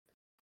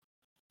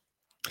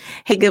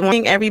Hey, good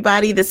morning,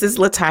 everybody. This is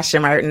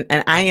Latasha Martin,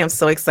 and I am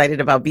so excited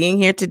about being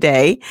here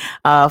today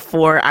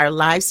for our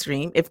live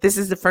stream. If this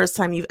is the first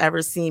time you've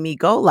ever seen me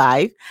go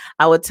live,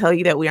 I would tell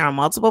you that we are on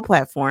multiple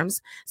platforms.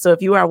 So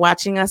if you are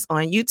watching us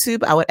on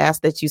YouTube, I would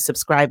ask that you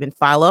subscribe and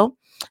follow.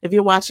 If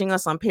you're watching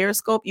us on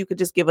Periscope, you could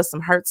just give us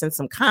some hearts and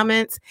some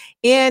comments.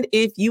 And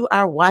if you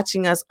are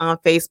watching us on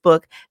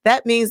Facebook,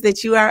 that means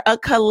that you are a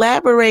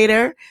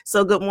collaborator.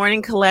 So good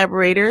morning,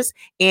 collaborators.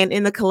 And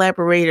in the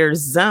collaborator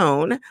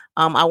zone,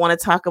 I want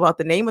to talk about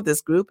the name of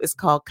this group. It's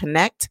called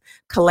Connect,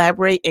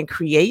 Collaborate, and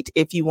Create.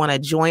 If you want to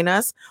join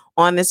us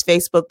on this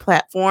Facebook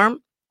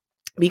platform,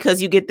 because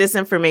you get this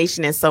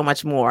information and so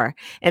much more.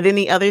 And then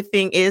the other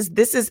thing is,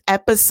 this is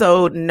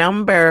episode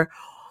number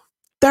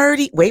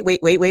 30.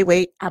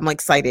 Wait. I'm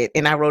excited.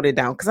 And I wrote it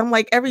down because I'm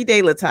like, every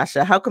day,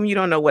 Latasha, how come you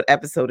don't know what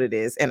episode it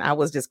is? And I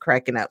was just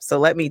cracking up. So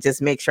let me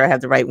just make sure I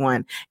have the right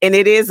one. And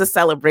it is a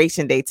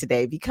celebration day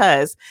today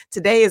because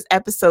today is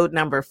episode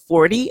number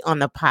 40 on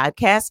the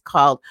podcast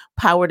called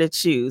Power to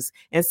Choose.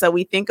 And so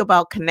we think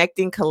about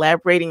connecting,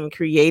 collaborating, and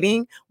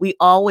creating. We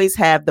always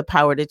have the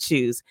power to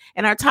choose.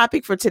 And our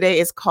topic for today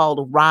is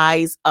called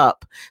Rise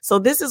Up. So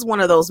this is one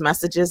of those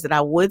messages that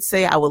I would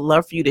say I would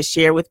love for you to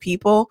share with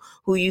people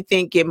who you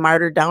think get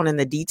martyred down in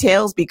the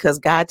details, because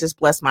God just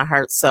blessed my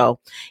heart so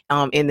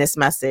in this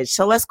message.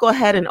 So let's go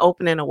ahead and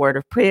open in a word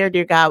of prayer.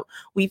 Dear God,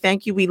 we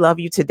thank you. We love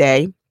you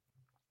today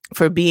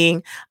for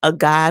being a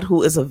God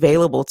who is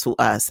available to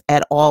us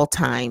at all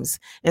times.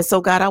 And so,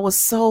 God, I was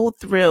so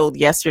thrilled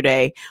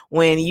yesterday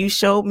when you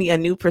showed me a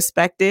new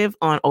perspective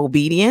on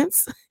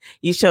obedience.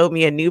 You showed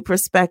me a new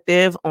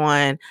perspective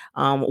on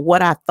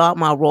what I thought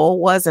my role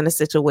was in a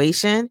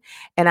situation.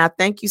 And I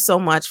thank you so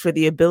much for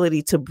the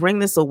ability to bring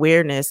this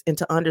awareness and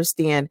to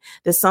understand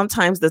that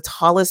sometimes the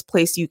tallest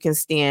place you can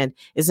stand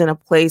is in a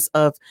place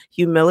of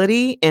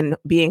humility and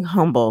being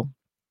humble.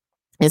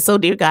 And so,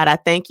 dear God, I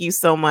thank you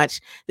so much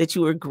that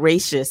you were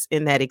gracious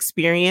in that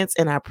experience.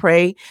 And I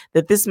pray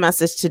that this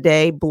message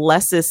today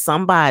blesses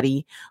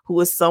somebody who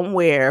is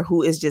somewhere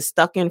who is just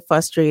stuck and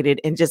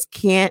frustrated and just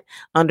can't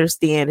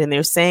understand. And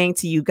they're saying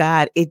to you,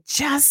 God, it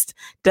just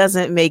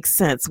doesn't make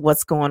sense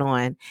what's going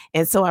on.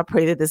 And so I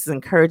pray that this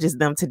encourages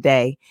them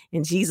today.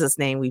 In Jesus'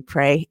 name we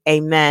pray.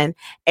 Amen.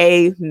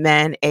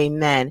 Amen.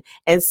 Amen.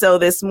 And so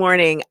this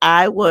morning,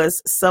 I was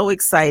so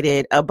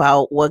excited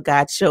about what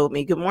God showed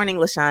me. Good morning,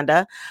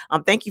 LaShonda.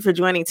 Thank you for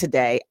joining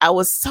today. I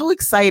was so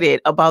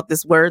excited about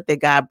this word that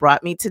God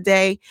brought me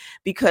today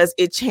because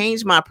it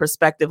changed my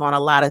perspective on a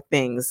lot of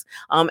things.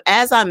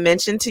 As I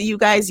mentioned to you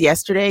guys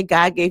yesterday,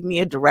 God gave me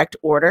a direct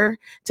order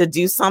to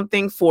do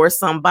something for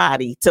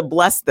somebody, to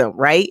bless them,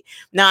 right?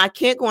 Now, I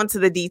can't go into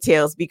the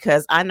details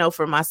because I know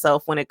for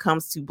myself when it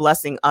comes to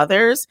blessing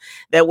others,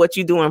 that what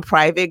you do in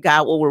private,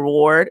 God will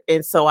reward.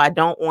 And so I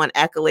don't want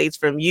accolades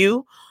from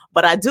you,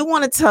 but I do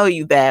want to tell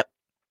you that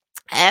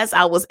as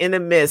I was in the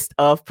midst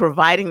of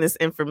providing this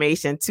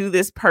information to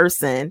this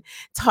person,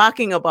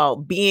 talking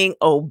about being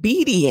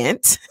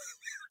obedient,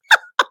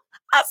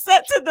 I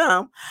said to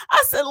them,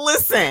 I said,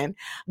 listen,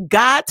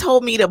 God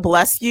told me to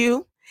bless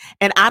you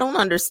and I don't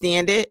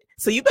understand it.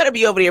 So you better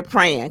be over there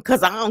praying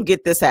because I don't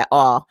get this at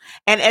all.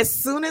 And as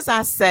soon as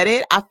I said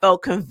it, I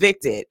felt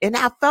convicted. And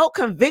I felt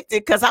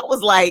convicted because I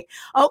was like,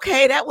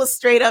 okay, that was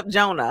straight up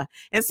Jonah.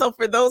 And so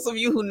for those of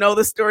you who know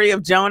the story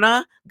of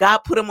Jonah, God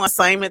put him on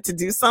assignment to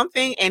do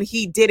something and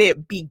he did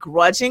it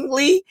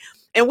begrudgingly.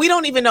 And we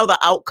don't even know the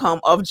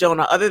outcome of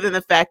Jonah other than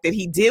the fact that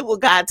he did what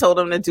God told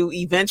him to do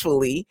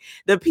eventually.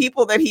 The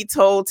people that he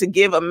told to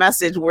give a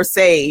message were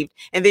saved.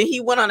 And then he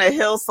went on a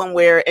hill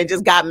somewhere and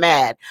just got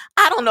mad.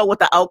 I don't know what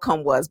the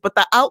outcome was, but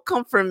the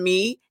outcome for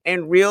me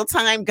in real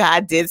time,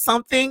 God did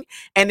something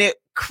and it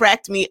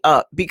cracked me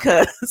up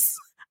because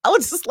I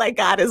was just like,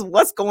 God, is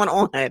what's going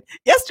on?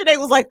 Yesterday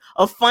was like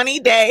a funny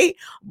day,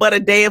 but a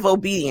day of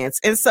obedience.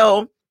 And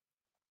so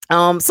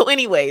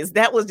anyways,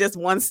 that was just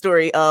one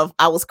story of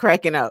I was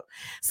cracking up.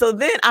 So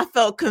then I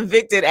felt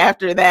convicted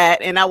after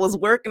that. And I was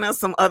working on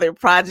some other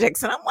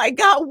projects. And I'm like,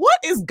 God, what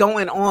is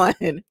going on?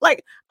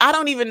 Like, I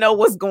don't even know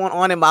what's going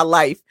on in my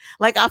life.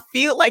 Like, I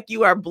feel like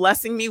you are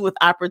blessing me with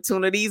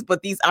opportunities,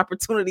 but these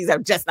opportunities are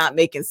just not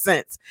making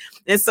sense.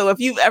 And so if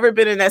you've ever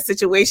been in that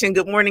situation,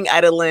 good morning,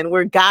 Idalyn,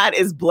 where God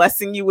is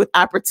blessing you with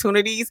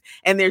opportunities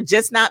and they're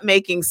just not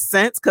making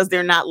sense because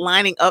they're not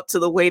lining up to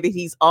the way that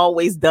he's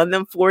always done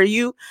them for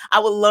you. I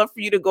would love for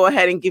you to go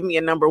ahead and give me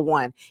a number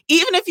one.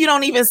 Even if you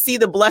don't even see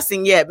the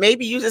blessing yet,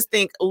 maybe you just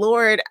think,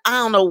 Lord, I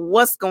don't know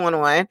what's going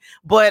on,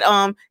 but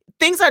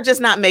things are just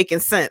not making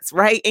sense,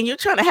 right? And you're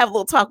trying to have a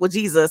little talk with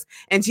Jesus,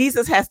 and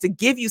Jesus has to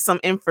give you some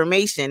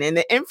information. And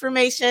the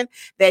information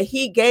that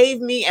he gave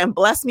me and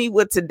blessed me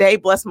with today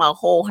blessed my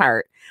whole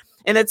heart.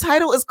 And the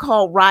title is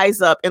called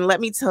Rise Up. And let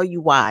me tell you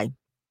why.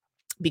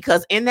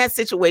 Because in that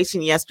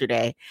situation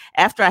yesterday,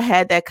 after I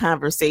had that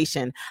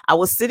conversation, I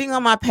was sitting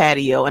on my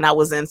patio and I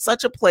was in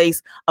such a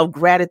place of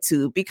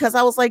gratitude because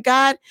I was like,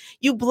 God,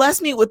 you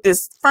blessed me with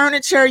this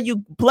furniture. You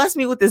blessed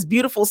me with this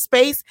beautiful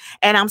space.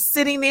 And I'm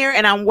sitting there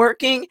and I'm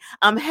working.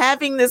 I'm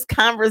having this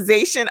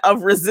conversation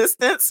of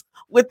resistance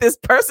with this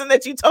person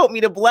that you told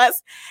me to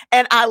bless.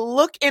 And I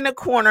look in the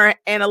corner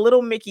and a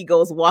little Mickey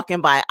goes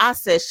walking by. I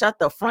said, shut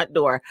the front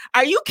door.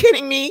 Are you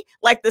kidding me?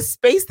 Like the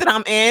space that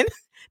I'm in,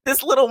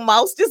 this little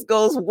mouse just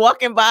goes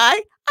walking by.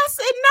 I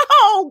said,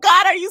 no,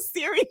 God, are you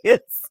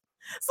serious?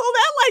 So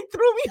that like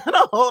threw me on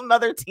a whole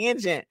nother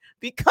tangent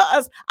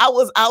because I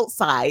was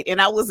outside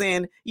and I was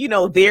in,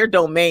 their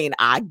domain,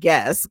 I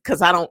guess,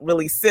 because I don't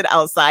really sit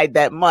outside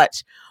that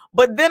much.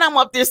 But then I'm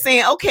up there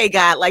saying, okay,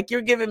 God, like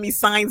you're giving me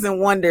signs and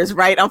wonders,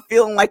 right? I'm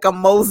feeling like a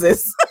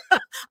Moses.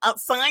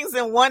 Signs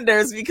and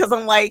wonders because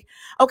I'm like,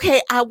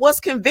 okay, I was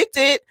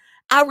convicted.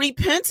 I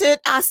repented.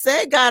 I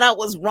said, God, I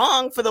was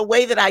wrong for the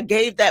way that I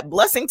gave that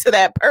blessing to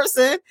that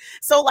person.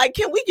 So like,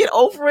 can we get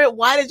over it?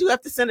 Why did you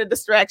have to send a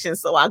distraction?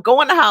 So I go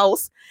in the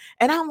house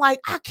and I'm like,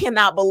 I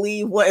cannot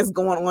believe what is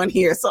going on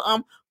here. So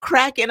I'm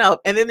cracking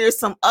up. And then there's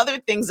some other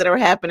things that are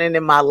happening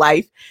in my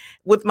life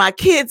with my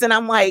kids. And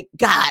I'm like,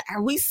 God,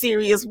 are we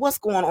serious? What's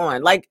going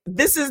on? Like,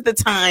 this is the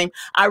time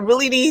I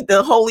really need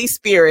the Holy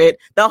Spirit,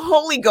 the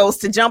Holy Ghost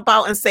to jump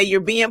out and say,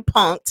 you're being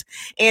punked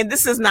and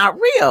this is not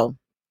real.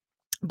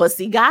 But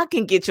see, God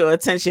can get your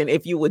attention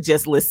if you would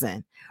just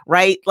listen,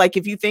 right? Like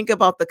if you think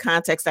about the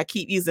context, I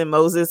keep using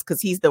Moses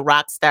because he's the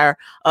rock star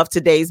of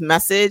today's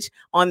message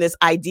on this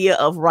idea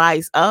of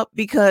rise up,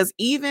 because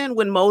even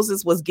when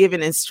Moses was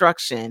given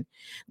instruction,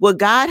 what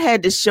God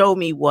had to show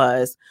me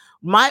was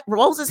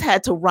Moses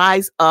had to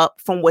rise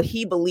up from what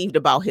he believed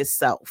about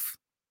himself.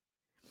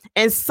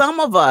 And some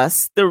of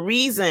us, the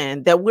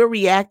reason that we're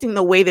reacting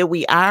the way that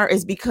we are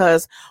is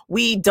because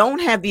we don't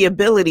have the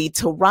ability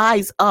to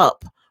rise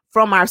up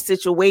from our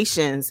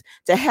situations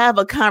to have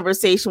a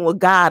conversation with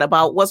God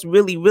about what's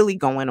really, really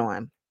going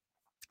on.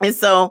 And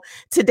so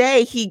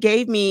today he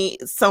gave me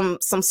some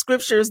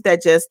scriptures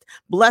that just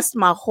blessed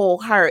my whole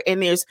heart.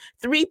 And there's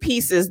 3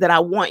 pieces that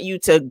I want you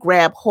to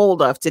grab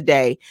hold of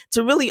today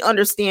to really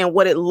understand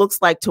what it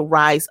looks like to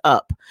rise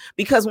up.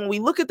 Because when we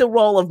look at the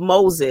role of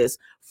Moses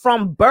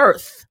from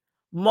birth,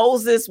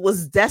 Moses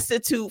was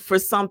destitute for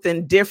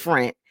something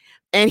different.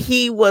 And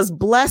he was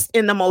blessed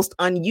in the most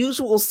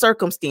unusual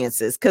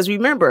circumstances. Because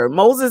remember,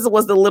 Moses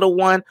was the little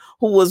one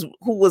who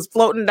was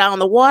floating down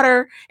the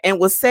water and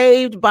was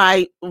saved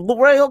by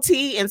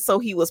royalty. And so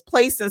he was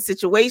placed in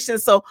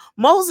situations. So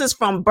Moses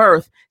from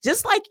birth,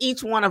 just like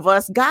each one of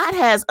us, God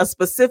has a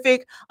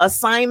specific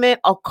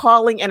assignment, a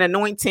calling, and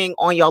anointing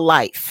on your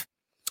life.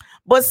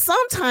 But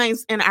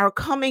sometimes in our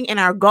coming and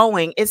our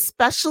going,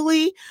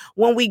 especially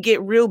when we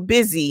get real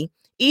busy,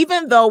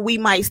 even though we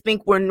might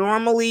think we're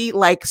normally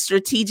like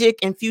strategic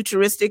and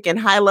futuristic and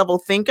high level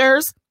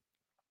thinkers,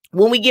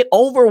 when we get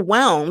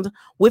overwhelmed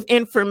with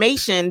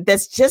information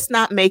that's just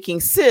not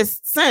making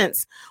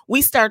sense,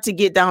 we start to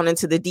get down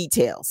into the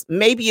details.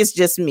 Maybe it's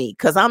just me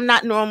because I'm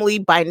not normally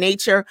by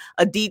nature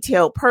a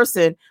detailed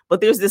person,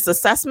 but there's this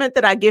assessment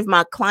that I give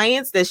my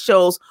clients that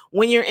shows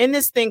when you're in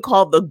this thing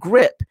called the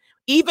grip,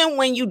 even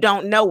when you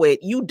don't know it,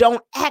 you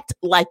don't act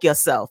like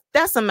yourself.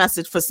 That's a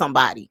message for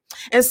somebody.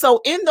 And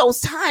so in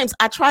those times,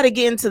 I try to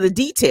get into the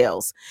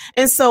details.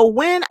 And so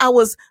when I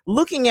was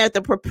looking at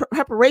the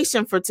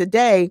preparation for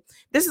today,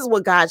 this is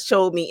what God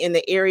showed me in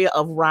the area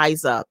of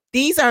rise up.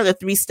 These are the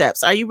 3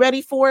 steps. Are you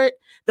ready for it?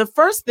 The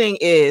first thing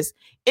is,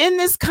 in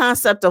this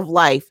concept of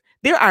life,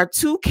 there are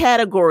 2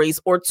 categories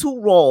or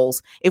 2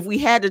 roles. If we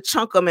had to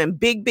chunk them in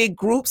big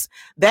groups,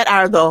 that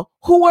are the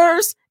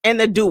whoers and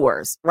the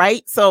doers,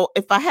 right? So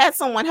if I had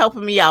someone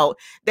helping me out,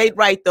 they'd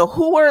write the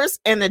whoers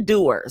and the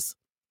doers.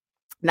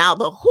 Now,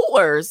 the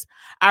whoers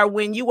are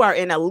when you are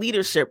in a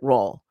leadership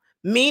role,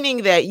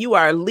 meaning that you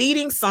are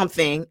leading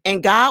something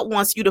and God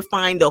wants you to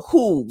find the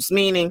who's,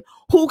 meaning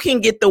who can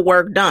get the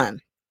work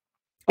done.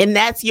 And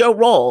that's your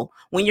role.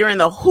 When you're in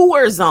the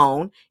whoer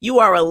zone, you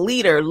are a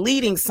leader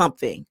leading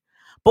something.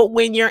 But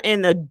when you're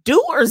in the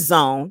doer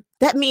zone,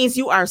 that means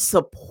you are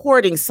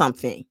supporting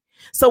something.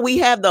 So we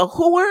have the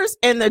whoers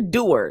and the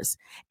doers.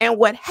 And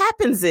what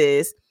happens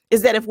is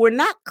that if we're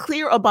not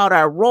clear about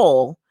our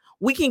role,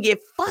 we can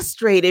get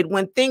frustrated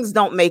when things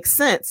don't make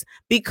sense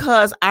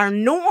because our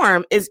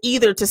norm is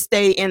either to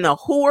stay in the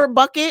whoer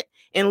bucket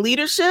in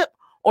leadership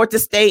or to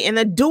stay in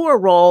the doer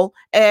role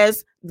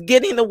as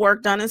getting the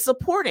work done and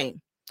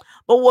supporting.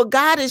 But what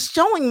God is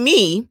showing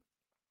me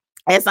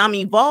as I'm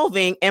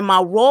evolving and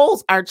my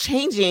roles are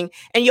changing,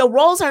 and your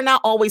roles are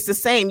not always the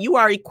same. You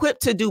are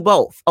equipped to do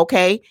both.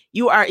 Okay.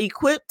 You are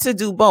equipped to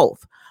do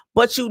both,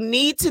 but you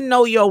need to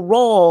know your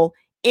role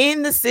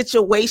in the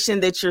situation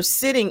that you're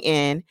sitting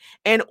in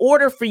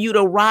order for you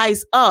to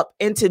rise up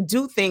and to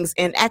do things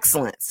in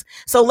excellence.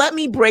 So let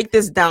me break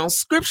this down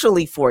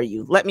scripturally for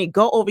you. Let me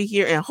go over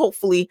here and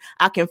hopefully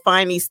I can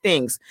find these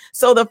things.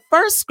 So the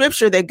first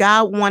scripture that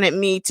God wanted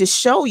me to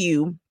show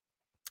you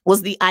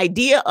was the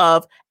idea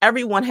of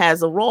everyone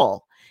has a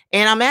role.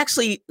 And I'm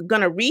actually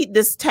going to read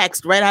this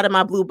text right out of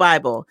my blue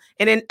Bible.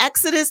 And in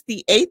Exodus,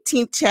 the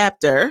 18th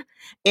chapter,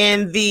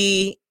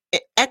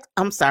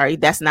 I'm sorry,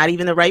 that's not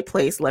even the right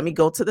place. Let me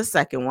go to the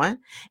second one.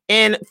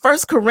 In 1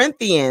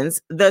 Corinthians,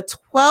 the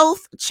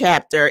 12th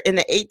chapter, in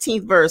the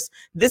 18th verse,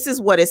 this is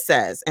what it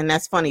says. And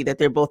that's funny that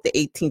they're both the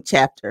 18th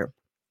chapter.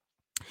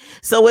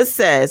 So it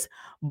says,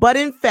 but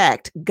in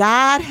fact,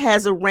 God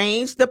has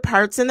arranged the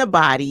parts in the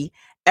body,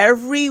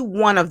 every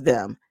one of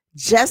them,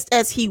 just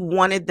as he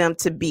wanted them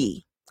to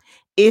be.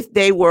 If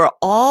they were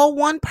all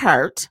one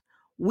part,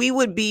 we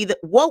would be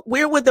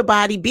where would the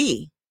body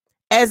be?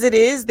 As it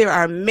is, there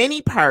are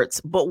many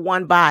parts, but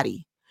one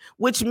body,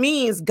 which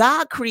means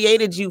God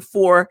created you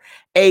for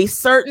a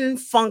certain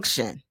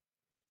function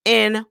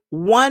in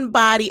one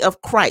body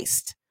of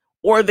Christ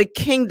or the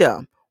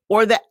kingdom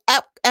or the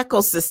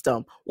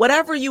ecosystem,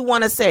 whatever you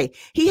want to say.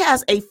 He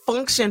has a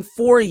function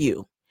for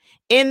you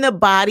in the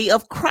body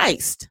of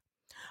Christ.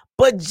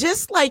 But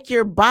just like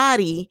your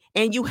body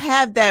and you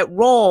have that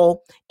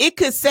role, it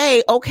could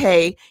say,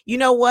 okay, you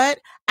know what?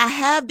 I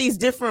have these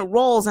different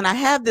roles and I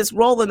have this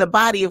role in the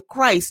body of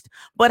Christ,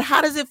 but how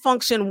does it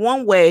function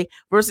one way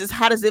versus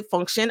how does it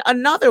function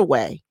another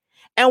way?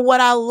 And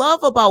what I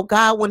love about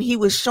God when he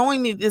was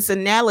showing me this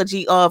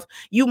analogy of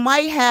you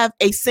might have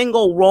a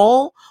single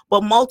role,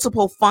 but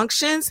multiple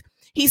functions,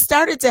 he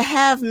started to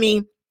have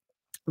me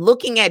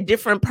looking at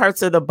different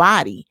parts of the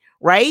body,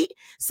 right?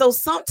 So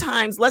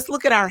sometimes let's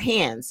look at our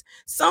hands.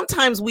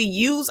 Sometimes we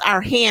use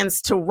our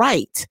hands to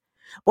write,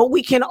 but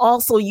we can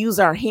also use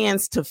our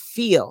hands to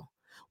feel.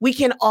 We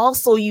can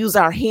also use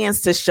our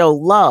hands to show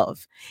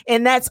love.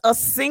 And that's a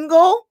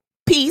single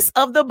piece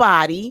of the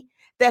body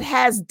that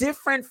has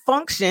different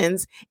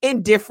functions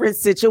in different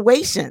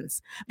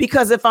situations.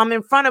 Because if I'm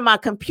in front of my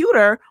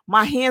computer,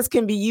 my hands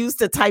can be used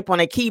to type on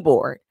a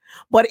keyboard.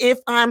 But if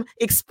I'm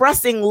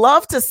expressing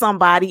love to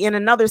somebody in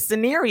another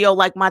scenario,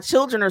 like my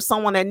children or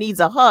someone that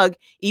needs a hug,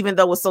 even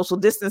though with social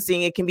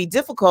distancing, it can be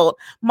difficult,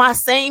 my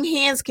same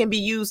hands can be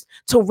used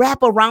to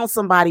wrap around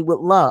somebody with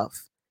love.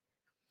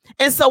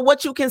 And so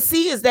what you can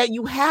see is that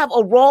you have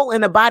a role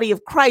in the body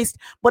of Christ,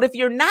 but if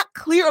you're not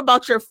clear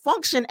about your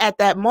function at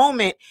that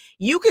moment,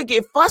 you could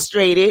get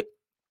frustrated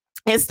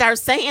and start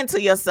saying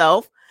to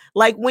yourself,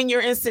 like when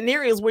you're in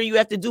scenarios where you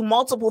have to do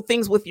multiple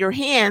things with your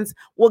hands,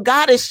 what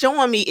God is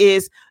showing me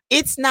is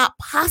it's not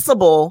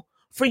possible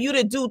for you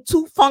to do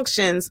two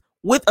functions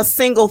with a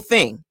single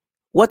thing.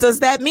 What does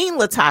that mean,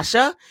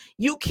 Latasha?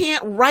 You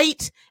can't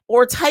write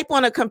or type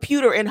on a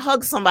computer and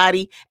hug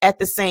somebody at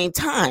the same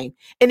time.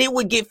 And it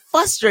would get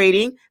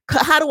frustrating.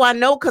 How do I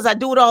know? Because I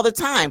do it all the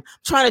time.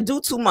 I'm trying to do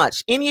too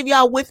much. Any of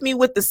y'all with me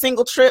with the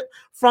single trip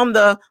from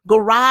the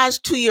garage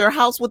to your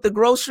house with the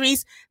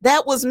groceries?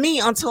 That was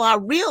me until I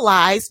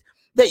realized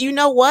that, you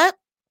know what?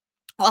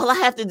 All I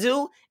have to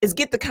do is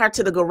get the car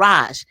to the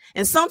garage.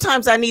 And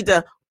sometimes I need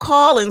to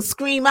call and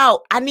scream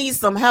out, I need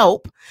some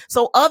help,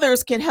 so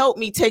others can help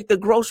me take the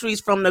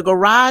groceries from the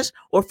garage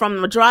or from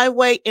the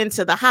driveway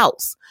into the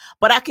house.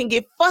 But I can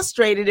get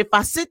frustrated if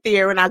I sit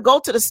there and I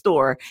go to the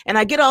store and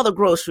I get all the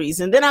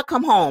groceries and then I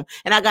come home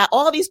and I got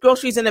all these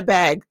groceries in the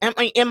bag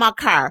in my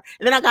car.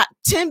 And then I got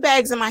 10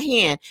 bags in my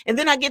hand. And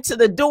then I get to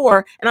the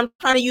door and I'm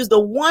trying to use the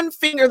one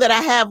finger that I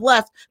have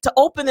left to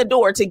open the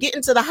door, to get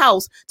into the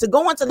house, to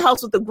go into the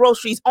house with the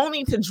groceries,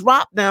 only to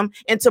drop them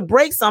and to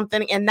break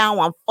something. And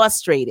now I'm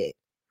frustrated.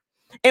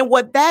 And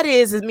what that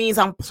is, it means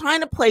I'm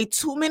trying to play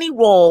too many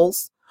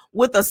roles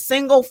with a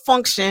single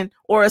function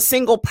or a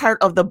single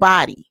part of the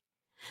body.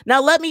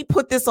 Now, let me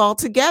put this all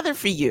together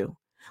for you.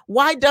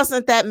 Why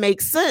doesn't that make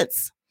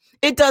sense?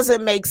 It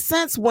doesn't make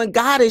sense when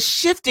God is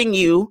shifting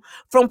you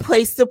from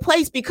place to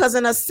place, because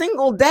in a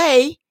single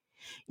day,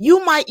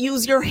 you might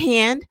use your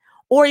hand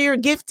or your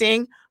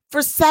gifting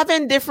for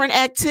 7 different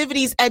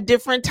activities at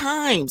different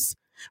times,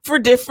 for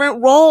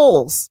different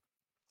roles,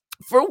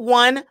 for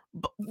one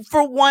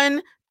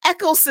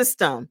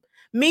ecosystem.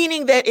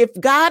 Meaning that if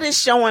God is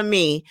showing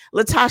me,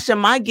 Latasha,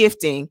 my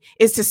gifting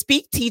is to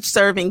speak, teach,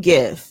 serve, and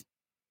give,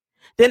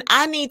 then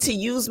I need to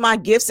use my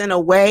gifts in a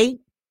way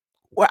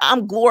where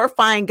I'm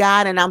glorifying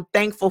God and I'm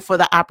thankful for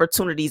the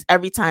opportunities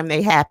every time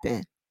they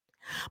happen.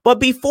 But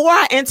before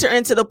I enter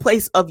into the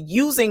place of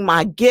using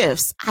my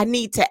gifts, I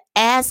need to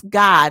ask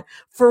God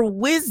for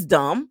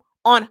wisdom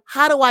on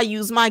how do I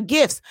use my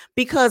gifts?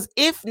 Because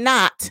if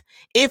not,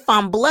 if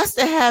I'm blessed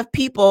to have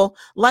people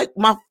like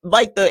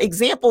the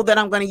example that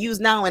I'm going to use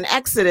now in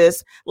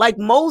Exodus, like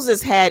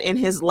Moses had in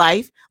his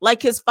life,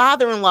 like his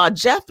father-in-law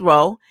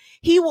Jethro,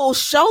 he will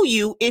show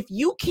you if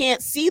you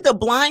can't see the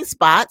blind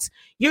spots,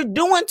 you're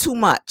doing too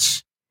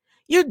much.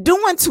 You're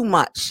doing too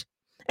much.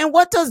 And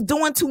what does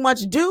doing too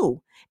much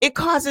do? It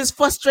causes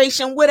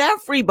frustration with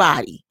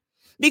everybody.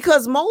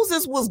 Because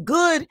Moses was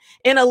good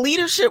in a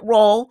leadership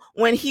role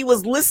when he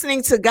was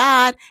listening to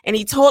God and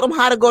he told them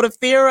how to go to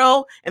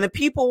Pharaoh and the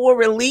people were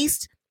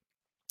released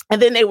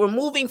and then they were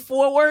moving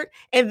forward.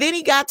 And then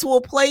he got to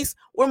a place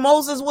where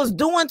Moses was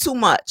doing too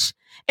much.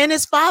 And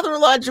his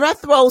father-in-law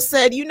Jethro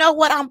said, you know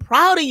what? I'm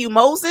proud of you,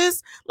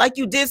 Moses. Like,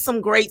 you did some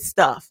great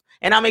stuff.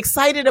 And I'm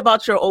excited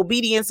about your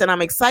obedience and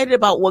I'm excited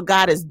about what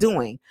God is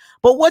doing.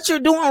 But what you're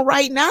doing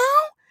right now,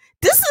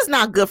 this is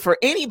not good for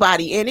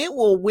anybody and it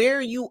will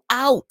wear you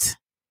out.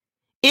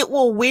 It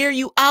will wear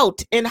you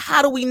out. And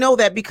how do we know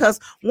that? Because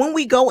when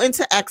we go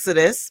into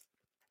Exodus,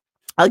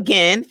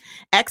 Again,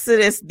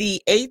 Exodus, the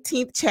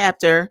 18th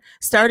chapter,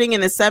 starting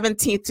in the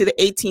 17th to the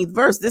 18th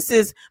verse. This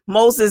is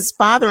Moses'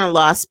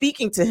 father-in-law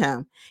speaking to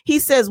him. He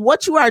says,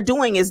 what you are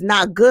doing is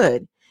not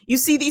good. You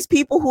see these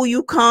people who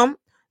you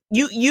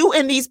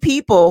and these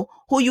people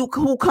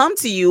who come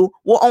to you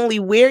will only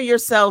wear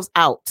yourselves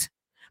out.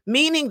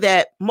 Meaning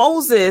that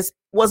Moses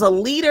was a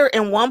leader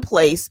in one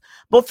place,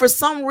 but for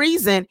some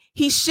reason,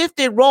 he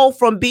shifted role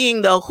from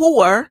being the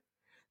hooer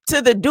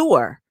to the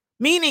doer,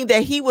 meaning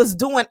that he was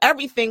doing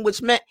everything,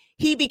 which meant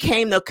he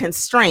became the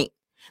constraint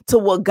to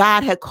what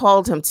God had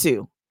called him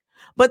to.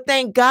 But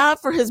thank God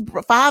for his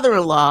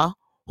father-in-law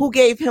who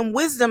gave him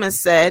wisdom and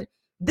said,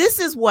 this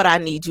is what I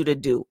need you to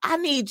do. I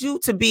need you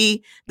to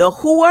be the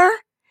hooer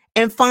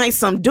and find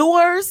some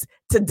doers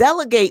to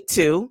delegate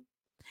to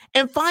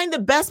and find the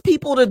best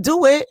people to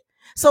do it,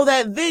 so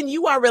that then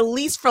you are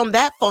released from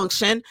that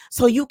function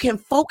so you can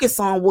focus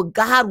on what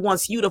God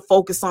wants you to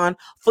focus on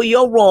for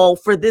your role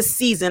for this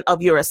season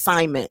of your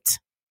assignment.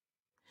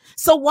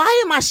 So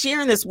why am I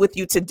sharing this with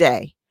you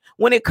today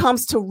when it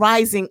comes to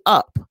rising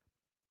up?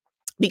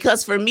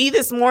 Because for me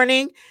this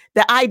morning,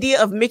 the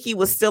idea of Mickey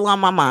was still on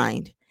my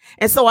mind.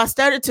 And so I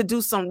started to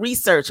do some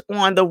research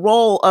on the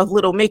role of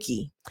little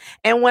Mickey.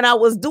 And when I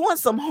was doing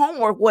some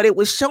homework, what it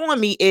was showing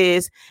me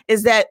is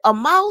that a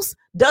mouse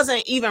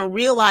doesn't even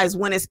realize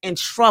when it's in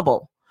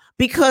trouble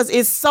because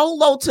it's so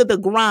low to the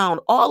ground.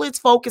 All it's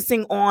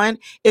focusing on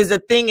is the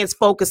thing it's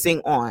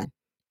focusing on,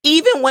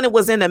 even when it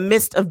was in the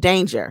midst of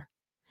danger.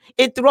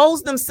 It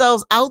throws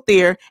themselves out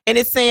there and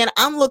it's saying,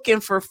 I'm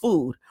looking for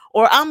food,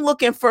 or I'm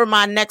looking for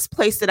my next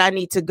place that I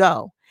need to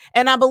go.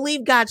 And I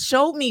believe God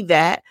showed me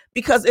that,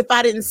 because if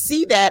I didn't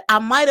see that, I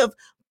might have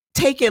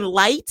taken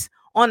light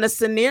on the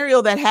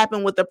scenario that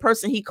happened with the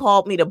person he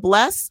called me to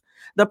bless,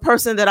 the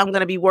person that I'm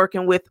going to be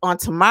working with on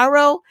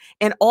tomorrow,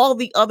 and all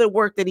the other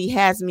work that he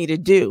has me to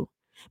do.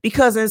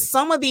 Because in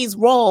some of these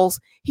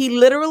roles, he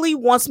literally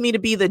wants me to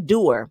be the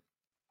doer,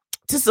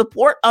 to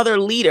support other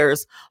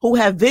leaders who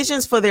have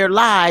visions for their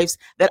lives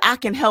that I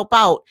can help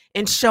out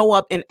and show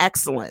up in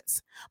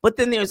excellence. But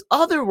then there's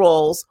other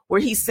roles where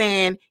he's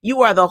saying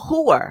you are the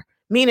hooer,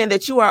 meaning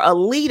that you are a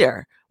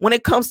leader when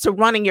it comes to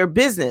running your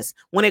business,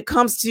 when it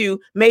comes to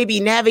maybe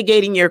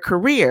navigating your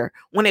career,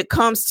 when it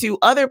comes to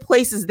other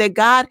places that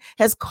God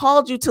has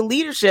called you to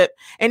leadership.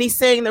 And he's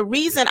saying the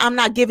reason I'm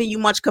not giving you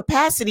much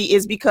capacity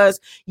is because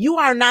you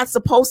are not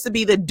supposed to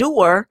be the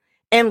doer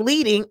and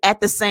leading at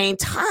the same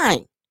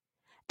time.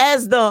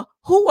 As the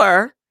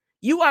hooer,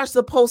 you are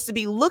supposed to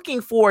be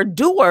looking for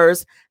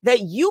doers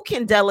that you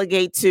can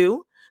delegate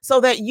to so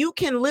that you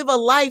can live a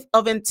life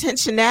of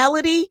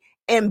intentionality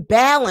and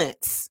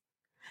balance.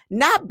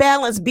 Not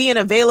balance being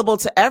available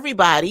to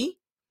everybody,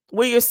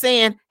 where you're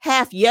saying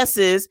half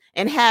yeses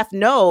and half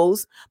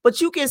nos, but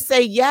you can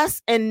say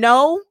yes and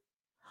no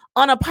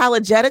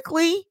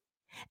unapologetically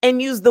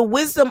and use the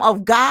wisdom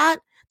of God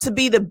to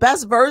be the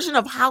best version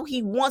of how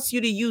he wants you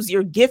to use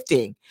your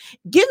gifting.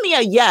 Give me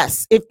a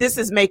yes if this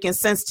is making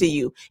sense to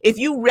you. If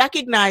you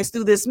recognize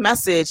through this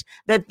message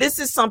that this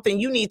is something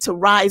you need to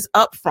rise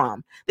up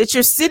from, that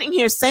you're sitting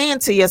here saying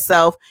to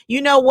yourself,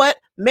 you know what?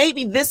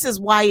 Maybe this is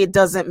why it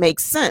doesn't make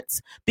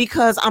sense,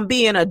 because I'm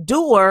being a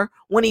doer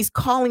when he's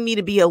calling me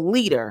to be a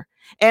leader,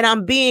 and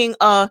I'm being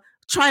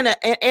trying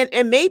to,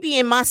 and maybe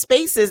in my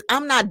spaces,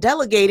 I'm not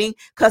delegating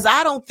because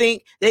I don't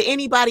think that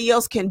anybody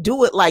else can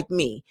do it like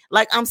me.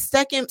 Like I'm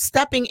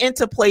stepping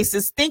into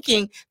places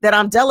thinking that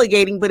I'm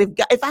delegating. But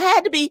if I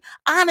had to be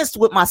honest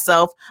with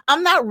myself,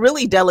 I'm not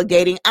really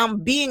delegating. I'm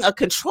being a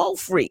control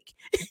freak.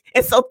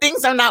 And so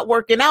things are not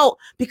working out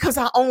because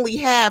I only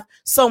have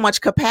so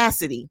much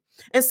capacity.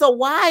 And so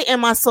why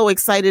am I so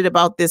excited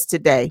about this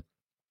today?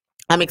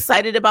 I'm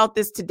excited about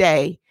this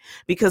today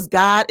because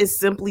God is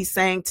simply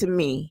saying to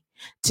me,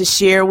 to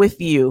share with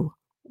you,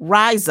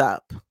 rise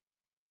up.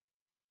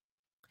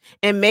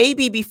 And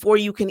maybe before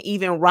you can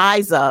even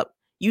rise up,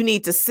 you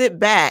need to sit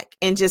back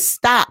and just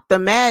stop the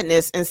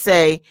madness and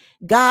say,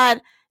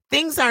 God,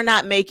 things are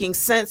not making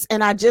sense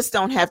and I just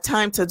don't have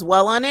time to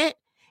dwell on it.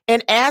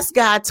 And ask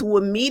God to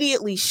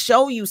immediately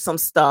show you some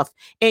stuff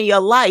in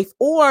your life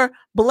or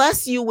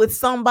bless you with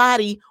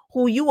somebody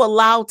who you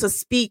allow to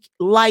speak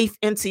life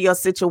into your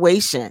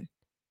situation.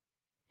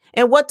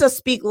 And what does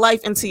speak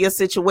life into your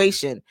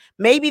situation?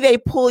 Maybe they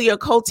pull your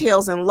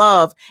coattails in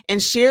love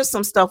and share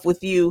some stuff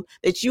with you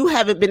that you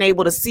haven't been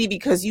able to see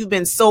because you've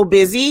been so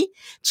busy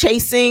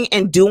chasing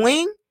and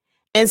doing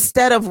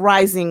instead of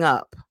rising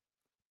up.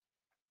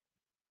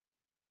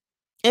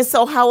 And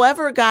so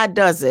however God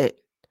does it,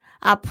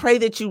 I pray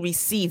that you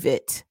receive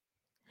it,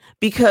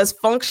 because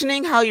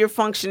functioning how you're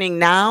functioning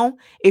now,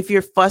 if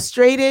you're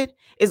frustrated,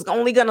 is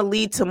only going to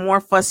lead to more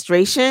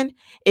frustration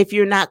if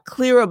you're not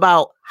clear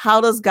about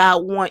how does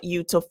God want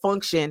you to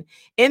function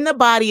in the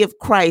body of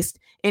Christ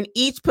in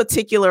each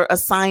particular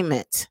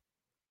assignment.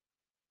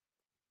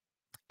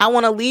 I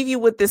want to leave you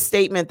with this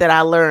statement that I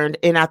learned,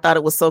 and I thought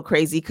it was so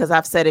crazy because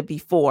I've said it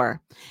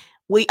before.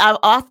 I've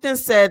often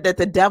said that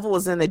the devil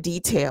is in the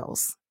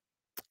details.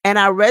 And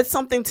I read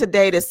something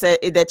today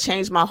that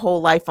changed my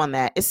whole life on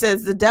that. It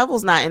says the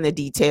devil's not in the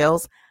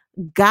details.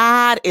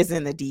 God is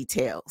in the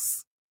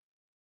details.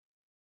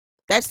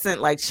 That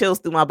sent like chills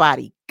through my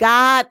body.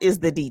 God is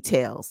the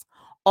details.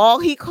 All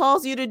he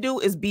calls you to do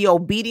is be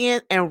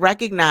obedient and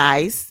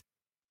recognize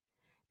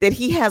that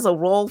he has a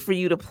role for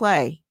you to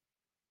play.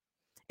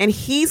 And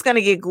he's going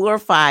to get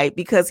glorified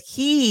because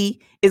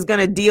he is going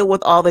to deal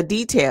with all the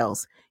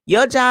details.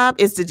 Your job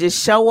is to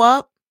just show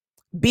up,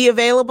 be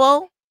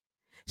available,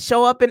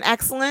 show up in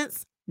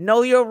excellence,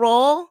 know your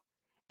role,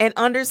 and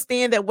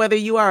understand that whether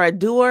you are a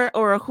doer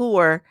or a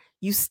whoer,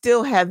 you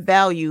still have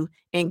value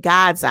in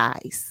God's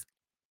eyes.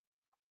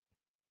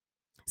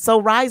 So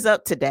rise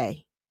up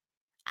today.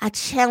 I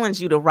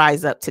challenge you to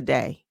rise up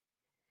today.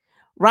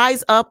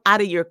 Rise up out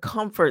of your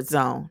comfort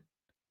zone.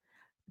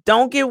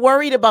 Don't get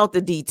worried about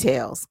the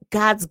details.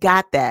 God's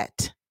got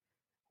that.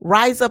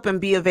 Rise up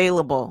and be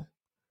available.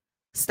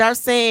 Start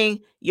saying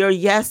your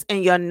yes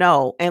and your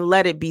no and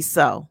let it be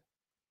so.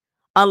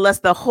 Unless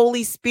the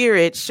Holy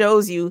Spirit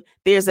shows you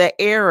there's an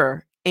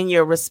error in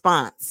your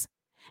response.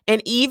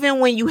 And even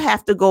when you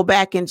have to go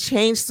back and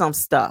change some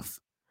stuff,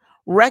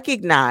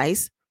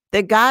 recognize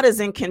that God is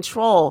in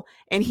control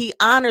and he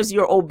honors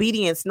your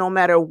obedience no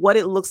matter what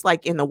it looks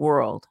like in the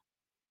world.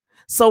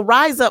 So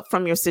rise up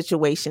from your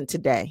situation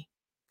today,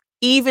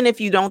 even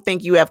if you don't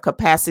think you have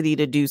capacity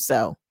to do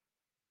so.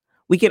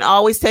 We can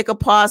always take a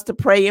pause to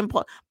pray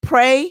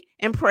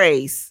and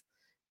praise.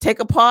 Take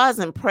a pause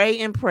and pray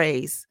and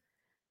praise.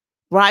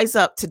 Rise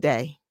up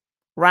today.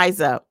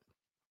 Rise up.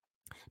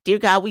 Dear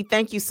God, we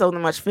thank you so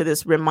much for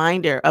this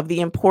reminder of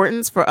the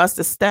importance for us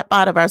to step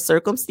out of our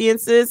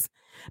circumstances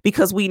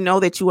because we know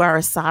that you are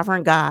a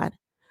sovereign God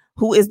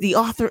who is the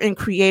author and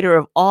creator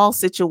of all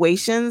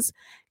situations,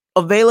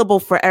 available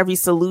for every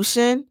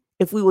solution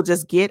if we will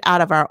just get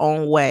out of our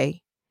own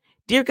way.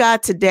 Dear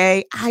God,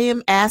 today I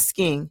am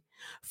asking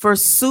for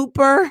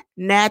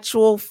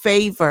supernatural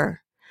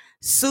favor,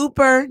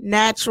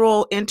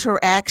 supernatural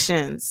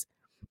interactions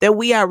that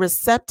we are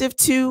receptive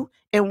to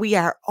and we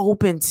are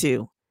open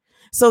to,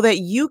 so that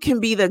you can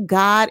be the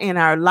God in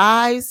our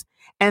lives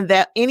and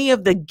that any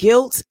of the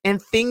guilt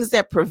and things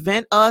that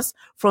prevent us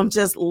from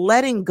just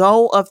letting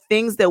go of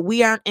things that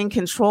we aren't in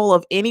control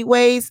of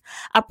anyways,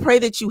 I pray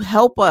that you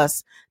help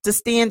us to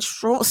stand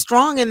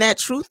strong in that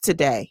truth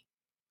today,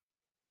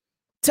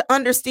 to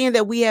understand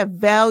that we have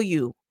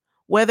value,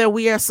 whether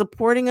we are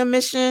supporting a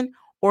mission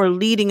or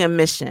leading a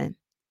mission,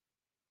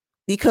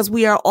 because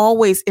we are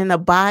always in the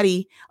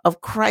body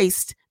of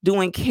Christ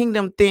doing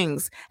kingdom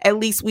things. At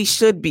least we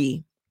should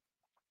be.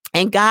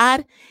 And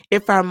God,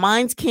 if our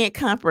minds can't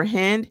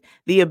comprehend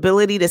the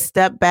ability to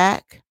step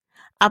back,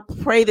 I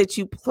pray that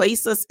you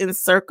place us in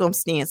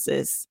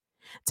circumstances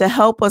to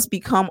help us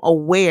become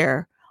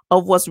aware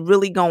of what's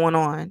really going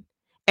on.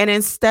 And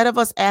instead of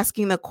us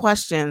asking the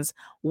questions,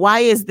 why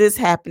is this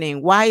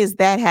happening? Why is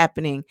that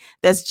happening?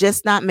 That's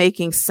just not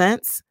making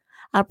sense.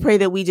 I pray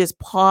that we just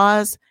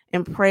pause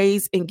and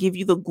praise and give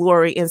you the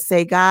glory and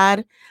say,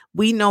 God,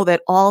 we know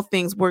that all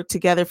things work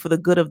together for the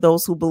good of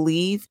those who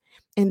believe.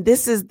 And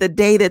this is the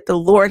day that the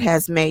Lord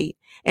has made,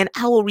 and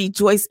I will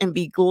rejoice and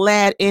be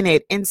glad in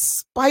it. In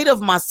spite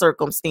of my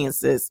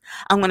circumstances,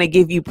 I'm going to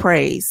give you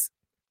praise.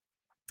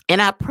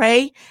 And I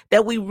pray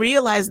that we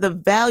realize the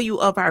value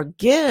of our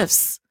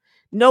gifts.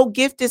 No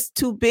gift is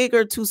too big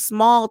or too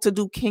small to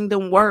do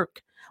kingdom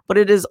work, but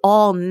it is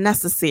all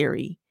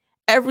necessary.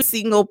 Every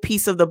single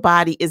piece of the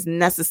body is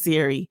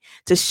necessary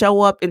to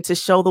show up and to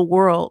show the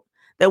world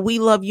that we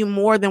love you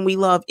more than we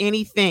love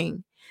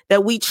anything,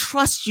 that we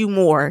trust you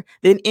more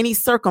than any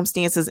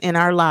circumstances in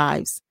our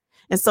lives.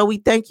 And so we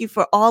thank you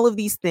for all of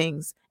these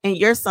things. In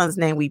your son's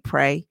name we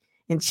pray.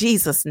 In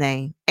Jesus'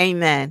 name,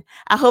 amen.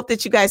 I hope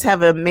that you guys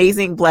have an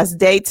amazing, blessed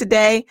day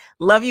today.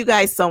 Love you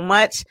guys so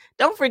much.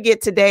 Don't forget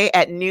today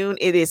at noon,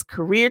 it is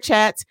Career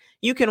Chats.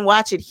 You can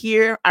watch it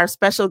here. Our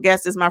special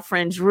guest is my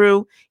friend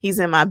Drew. He's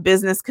in my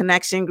business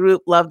connection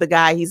group. Love the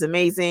guy. He's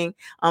amazing.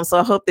 So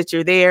I hope that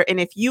you're there. And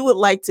if you would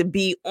like to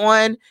be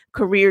on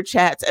Career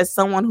Chats as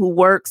someone who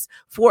works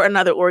for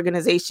another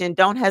organization,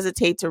 don't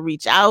hesitate to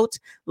reach out.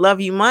 Love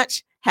you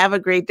much. Have a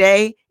great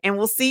day, and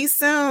we'll see you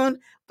soon.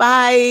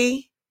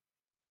 Bye.